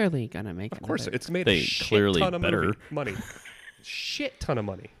clearly gonna make. Of course, it's made They a shit clearly ton of better. money. Shit ton of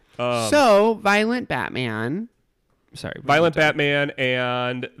money. So Violent Batman. Sorry, Violent Batman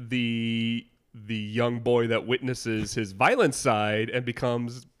and the young boy that witnesses his violent side and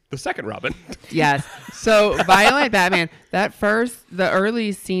becomes the second Robin. Yes. So Violent Batman, the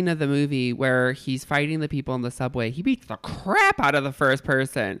early scene of the movie where he's fighting the people in the subway, he beats the crap out of the first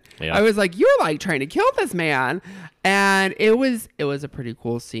person. Yeah. I was like, you're like trying to kill this man. And it was a pretty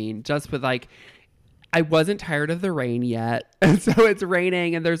cool scene, just with like, I wasn't tired of the rain yet. And so it's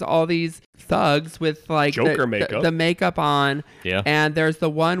raining and there's all these thugs with like Joker makeup. the makeup on. Yeah. And there's the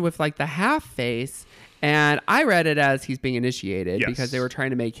one with like the half face. And I read it as he's being initiated Yes. because they were trying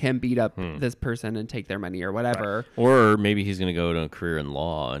to make him beat up this person and take their money or whatever. Or maybe he's going to go to a career in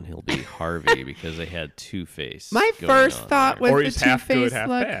law and he'll be Harvey because they had Two-Face. My going first on thought there. was Or the he's half good, Two-Face half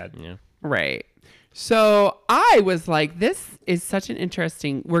look. bad. Yeah. Right. So I was like, this is such an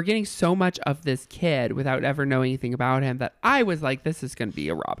interesting, we're getting so much of this kid without ever knowing anything about him that I was like, this is going to be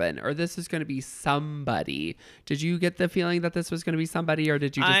a Robin or this is going to be somebody. Did you get the feeling that this was going to be somebody or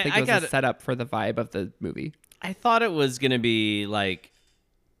did you just think it was a setup for the vibe of the movie? I thought it was going to be like,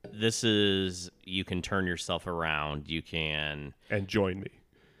 this is, you can turn yourself around. You can. And join me.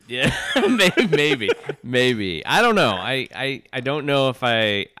 Yeah, maybe. I don't know. I don't know if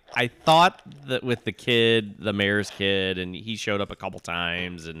I thought that with the kid, the mayor's kid, and he showed up a couple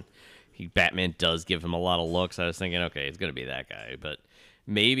times, and Batman does give him a lot of looks. I was thinking, okay, it's gonna be that guy, but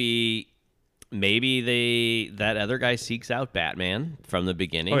maybe that other guy seeks out Batman from the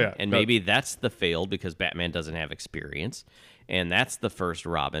beginning, Oh, yeah. and maybe that's the failed because Batman doesn't have experience, and that's the first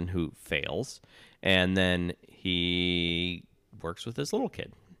Robin who fails, and then he works with this little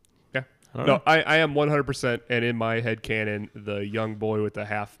kid. Yeah. don't No, know. I am 100%, and in my head canon, the young boy with the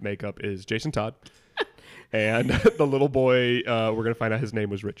half makeup is Jason Todd. And the little boy, we're going to find out his name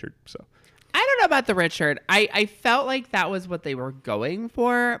was Richard. So I don't know about the Richard. I felt like that was what they were going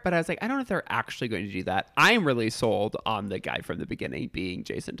for, but I was like, I don't know if they're actually going to do that. I'm really sold on the guy from the beginning being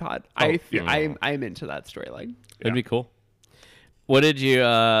Jason Todd. I'm into that storyline. It'd be cool. What did you,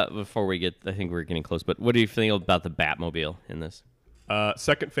 before we get, I think we're getting close, but what do you think about the Batmobile in this?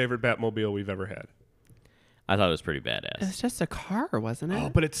 second favorite Batmobile we've ever had. I thought it was pretty badass. It's just a car, wasn't it? Oh,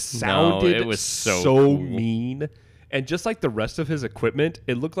 but it sounded it was so so cool. mean. And just like the rest of his equipment,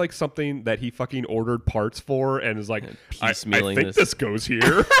 it looked like something that he fucking ordered parts for and is like, I piecemealing think this. this goes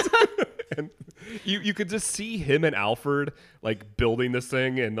here. And you could just see him and Alfred like building this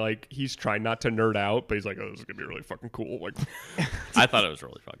thing, and like he's trying not to nerd out, but he's like, "Oh, this is gonna be really fucking cool." Like, I thought it was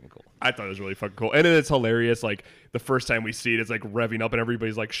really fucking cool. I thought it was really fucking cool, and then it's hilarious. Like the first time we see it, it's like revving up, and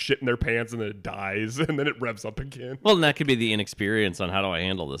everybody's like shitting their pants, and then it dies, and then it revs up again. Well, and that could be the inexperience on how do I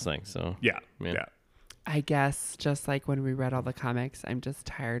handle this thing. So Yeah, Yeah. yeah. I guess just like when we read all the comics, I'm just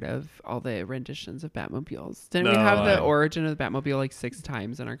tired of all the renditions of Batmobiles. Didn't we No, have the I- origin of the Batmobile like 6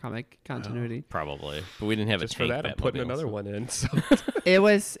 times in our comic continuity? probably, but we didn't have Just a for tank that, I'm putting Batmobile, another so- one in. So. It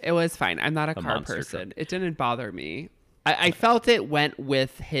was fine. I'm not a car monster person. truck. It didn't bother me. I felt it went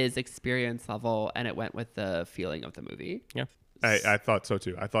with his experience level and it went with the feeling of the movie. Yeah. I thought so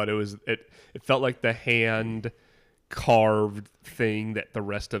too. I thought it felt like the hand carved thing that the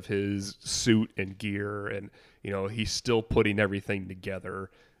rest of his suit and gear, and he's still putting everything together,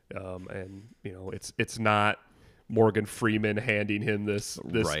 and it's not Morgan Freeman handing him this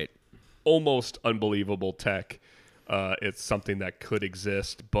Right. almost unbelievable tech. It's something that could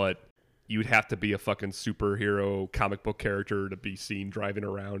exist, but you'd have to be a fucking superhero comic book character to be seen driving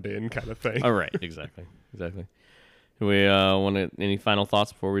around in, kind of thing. All right. Exactly. Do we want any final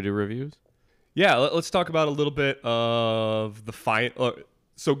thoughts before we do reviews? Yeah, let's talk about a little bit of the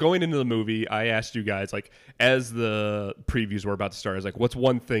so going into the movie, I asked you guys, like, as the previews were about to start, I was like, what's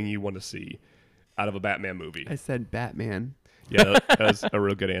one thing you want to see out of a Batman movie? I said Batman. Yeah, that was a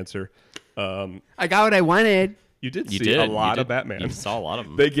real good answer. I got what I wanted. You did You see did. a You lot did. of Batman. You saw a lot of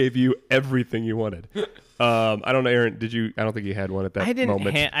them. They gave you everything you wanted. I don't know, Aaron, did you? I don't think you had one at that I didn't.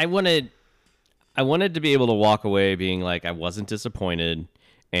 moment. I wanted to be able to walk away being like I wasn't disappointed,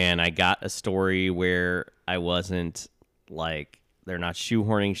 and I got a story where I wasn't like they're not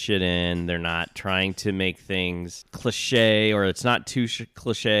shoehorning shit in. They're not trying to make things cliche, or it's not too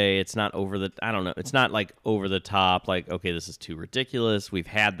cliche. It's not over the. I don't know. It's not like over the top. Like, okay, this is too ridiculous. We've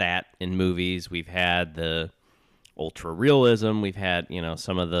had that in movies. We've had the ultra realism. We've had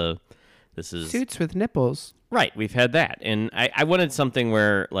some of the. This is Suits with nipples. right. We've had that, and I wanted something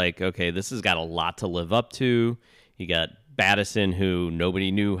where like, okay, this has got a lot to live up to. You got Battison, who nobody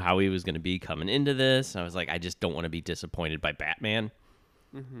knew how he was going to be coming into this. I was like, I just don't want to be disappointed by Batman.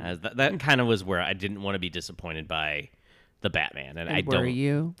 As that kind of was where I didn't want to be disappointed by the Batman, and I were don't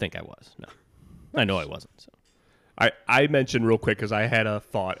you? think I was. No, I know I wasn't. So. I mentioned real quick because I had a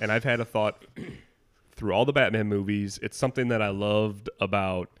thought, and I've had a thought through all the Batman movies. It's something that I loved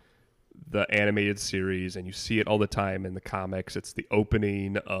about the animated series, and you see it all the time in the comics. It's the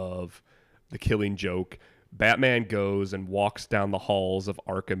opening of The Killing Joke. Batman goes and walks down the halls of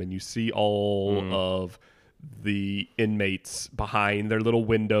Arkham, and you see all of the inmates behind their little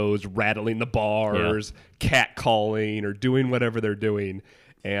windows rattling the bars, catcalling, or doing whatever they're doing.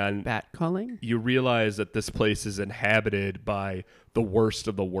 And Bat calling? you realize that this place is inhabited by the worst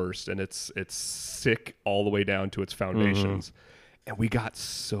of the worst, and it's sick all the way down to its foundations. And we got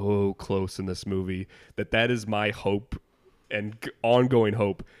so close in this movie that is my hope and ongoing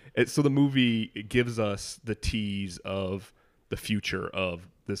hope. So the movie gives us the tease of the future of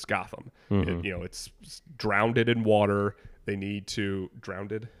this Gotham. It's drowned in water. They need to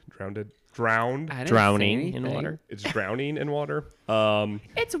drowned. I didn't say Drowning in anything. water. It's drowning in water.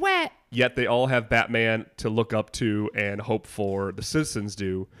 It's wet. Yet they all have Batman to look up to and hope for. The citizens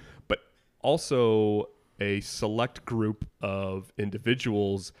do, but also a select group of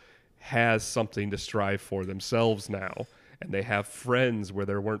individuals has something to strive for themselves now, and they have friends where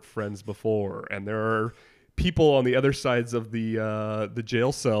there weren't friends before, and there are people on the other sides of the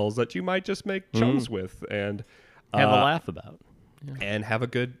jail cells that you might just make chums with and Have a laugh about. and have a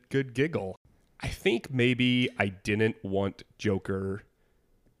good giggle. I think maybe I didn't want Joker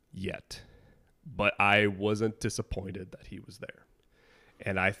yet, but I wasn't disappointed that he was there.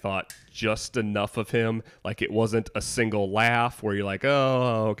 And I thought just enough of him, like it wasn't a single laugh where you're like,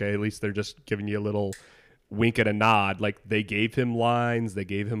 oh, okay, at least they're just giving you a little wink and a nod. Like they gave him lines, they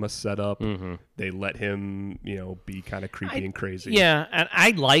gave him a setup, they let him, be kind of creepy and crazy. Yeah, and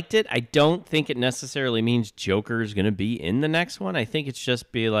I liked it. I don't think it necessarily means Joker's going to be in the next one. I think it's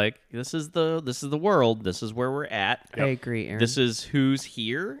just be like, this is the world. This is where we're at. I agree, Aaron. This is who's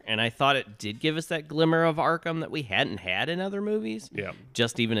here, and I thought it did give us that glimmer of Arkham that we hadn't had in other movies. Yeah.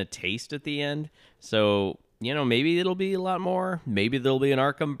 Just even a taste at the end. So, maybe it'll be a lot more. Maybe there'll be an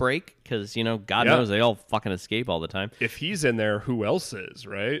Arkham break because, God knows they all fucking escape all the time. If he's in there, who else is,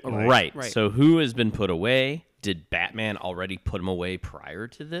 right? Right. Right. So who has been put away? Did Batman already put him away prior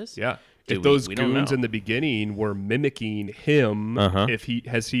to this? Yeah. Do If those we don't goons know. in the beginning were mimicking him, Uh-huh. if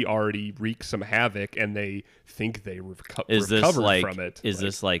he already wreaked some havoc and they think they Is this recovered like from it? is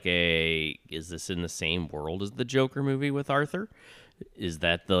this in the same world as the Joker movie with Arthur? Is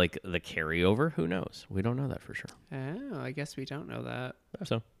that the carryover? Who knows? We don't know that for sure. Oh, I guess we don't know that.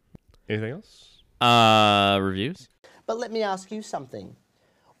 So, Anything else? reviews? But let me ask you something.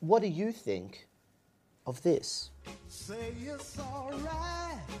 What do you think of this? Say it's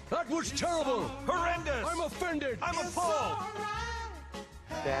alright. That was terrible. Horrendous. I'm offended. I'm appalled.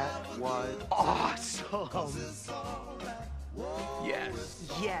 That was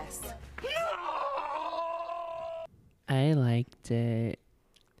Yes. Yes. I liked it.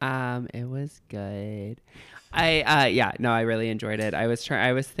 It was good. I really enjoyed it. I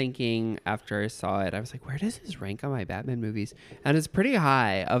was thinking after I saw it, I was like, where does this rank on my Batman movies? And it's pretty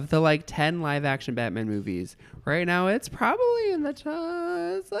high. Of the 10 live action Batman movies right now, it's probably in the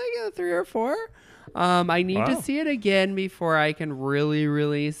top. It's like a 3 or 4. I need to see it again before I can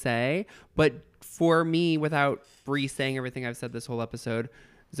really say. But for me, without re-saying everything I've said this whole episode,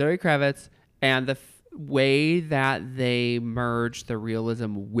 Zoe Kravitz and the way that they merge the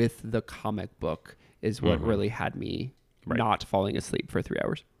realism with the comic book is what really had me not falling asleep for 3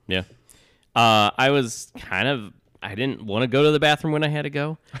 hours. Yeah. I was kind of I didn't want to go to the bathroom when I had to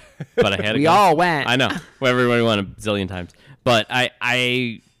go, but I had to We go. all went. I know. Well, everybody went a zillion times. But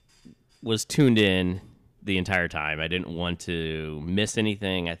I was tuned in the entire time. I didn't want to miss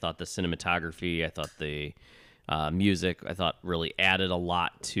anything. I thought the cinematography, I thought the music, I thought really added a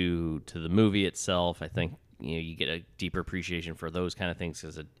lot to the movie itself. I think you get a deeper appreciation for those kind of things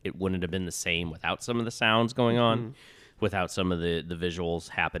because it wouldn't have been the same without some of the sounds going on, without some of the visuals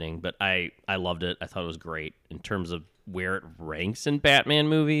happening. But I loved it. I thought it was great. In terms of where it ranks in Batman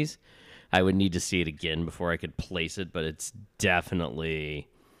movies, I would need to see it again before I could place it, but it's definitely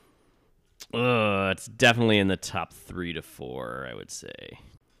in the top 3 to 4, I would say.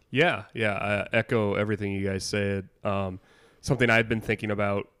 Yeah, I echo everything you guys said. Something I've been thinking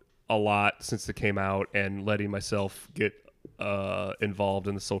about a lot since it came out and letting myself get involved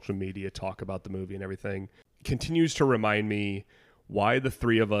in the social media talk about the movie and everything continues to remind me why the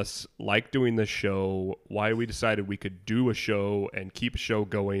three of us like doing this show, why we decided we could do a show and keep a show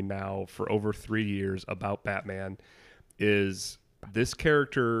going now for over 3 years about Batman, is this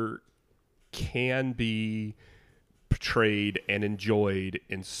character can be portrayed and enjoyed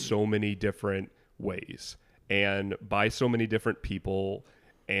in so many different ways and by so many different people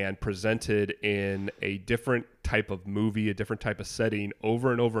and presented in a different type of movie, a different type of setting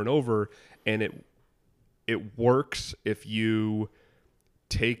over and over and over. And it works if you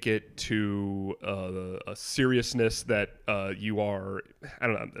take it to a seriousness that you are, I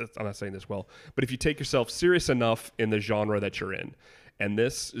don't know, I'm not saying this well, but if you take yourself serious enough in the genre that you're in, and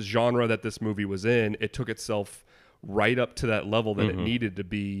this genre that this movie was in, it took itself right up to that level that it needed to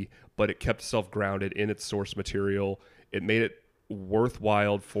be, but it kept itself grounded in its source material. It made it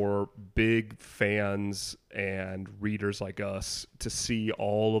worthwhile for big fans and readers like us to see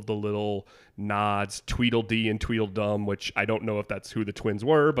all of the little nods, Tweedledee and Tweedledum, which I don't know if that's who the twins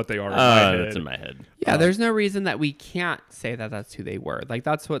were, but they are in my head. That's in my head. Yeah, there's no reason that we can't say that that's who they were. Like,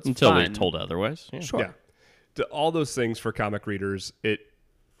 that's what's Until fun. we're told otherwise. Yeah. Sure. Yeah. To all those things for comic readers, it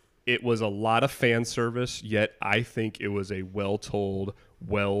was a lot of fan service, yet I think it was a well-told,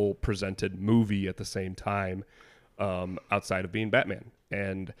 well-presented movie at the same time, outside of being Batman.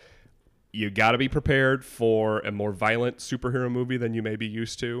 And you got to be prepared for a more violent superhero movie than you may be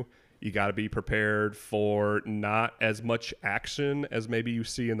used to. You got to be prepared for not as much action as maybe you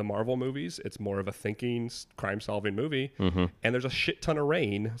see in the Marvel movies. It's more of a thinking, crime-solving movie. And there's a shit ton of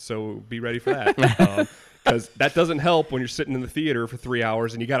rain, so be ready for that. Because that doesn't help when you're sitting in the theater for 3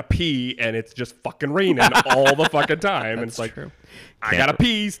 hours and you got to pee and it's just fucking raining all the fucking time. And it's like, true. I got to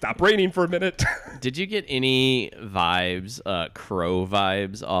pee. Stop raining for a minute. Did you get any vibes, Crow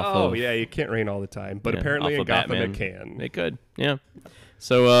vibes off of... Oh, yeah, you can't rain all the time. But apparently off in of Gotham Batman? it can. It could, yeah.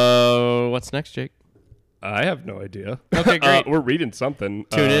 So, what's next, Jake? I have no idea. Okay, great. We're reading something.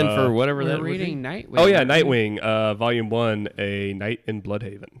 Tune in for whatever We're that reading would be. Nightwing. Oh, yeah, aren't we? Nightwing, Volume 1, A Night in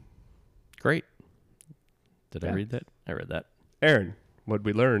Bloodhaven. Great. Did I Yeah. read that? I read that. Aaron, what'd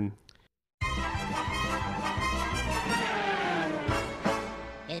we learn?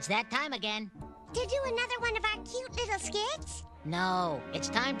 It's that time again. To do another one of our cute little skits? No, it's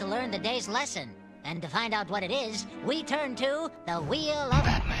time to learn the day's lesson. And to find out what it is, we turn to the Wheel of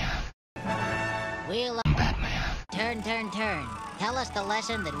Batman. Wheel of Batman. Turn, turn, turn. Tell us the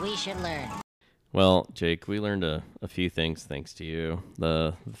lesson that we should learn. Well, Jake, we learned a few things thanks to you.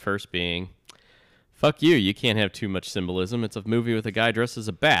 The first being, fuck you, you can't have too much symbolism. It's a movie with a guy dressed as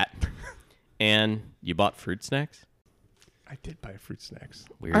a bat. And you bought fruit snacks? I did buy fruit snacks.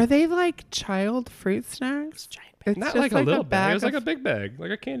 Weird. Are they like child fruit snacks? It's Not just like a little bag. It was of- like a big bag,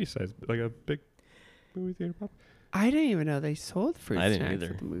 like a candy size, like a big movie theater pop. I didn't even know they sold fruit I didn't snacks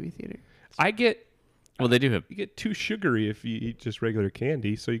either. at the movie theater. I get Well, they do have... you get too sugary if you eat just regular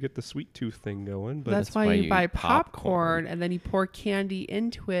candy, so you get the sweet tooth thing going. But That's why you you buy eat popcorn. popcorn and then you pour candy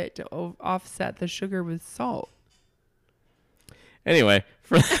into it to offset the sugar with salt. Anyway,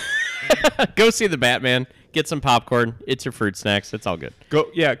 go see the Batman. Get some popcorn. It's your fruit snacks. It's all good.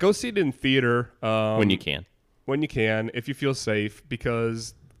 go see it in theater When you can. when you can, if you feel safe,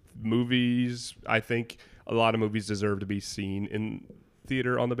 because movies, I think a lot of movies deserve to be seen in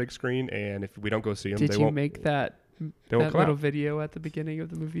theater on the big screen, and if we don't go see them, Did they you won't. make that they won't come little out. video at the beginning of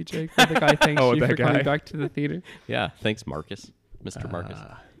the movie, Jake, where the guy thanks Oh, you that for guy. coming back to the theater? Yeah, thanks, Marcus. Mr. Marcus.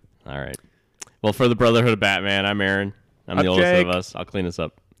 All right. Well, for the Brotherhood of Batman, I'm Aaron. I'm the I'm oldest Jake. of us. I'll clean us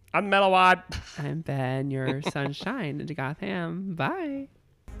up. I'm Mellowad. I'm Ben, your sunshine into Gotham. Bye.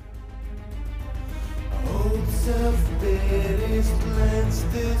 Hopes of bitters cleanse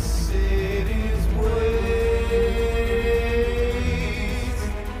the sea.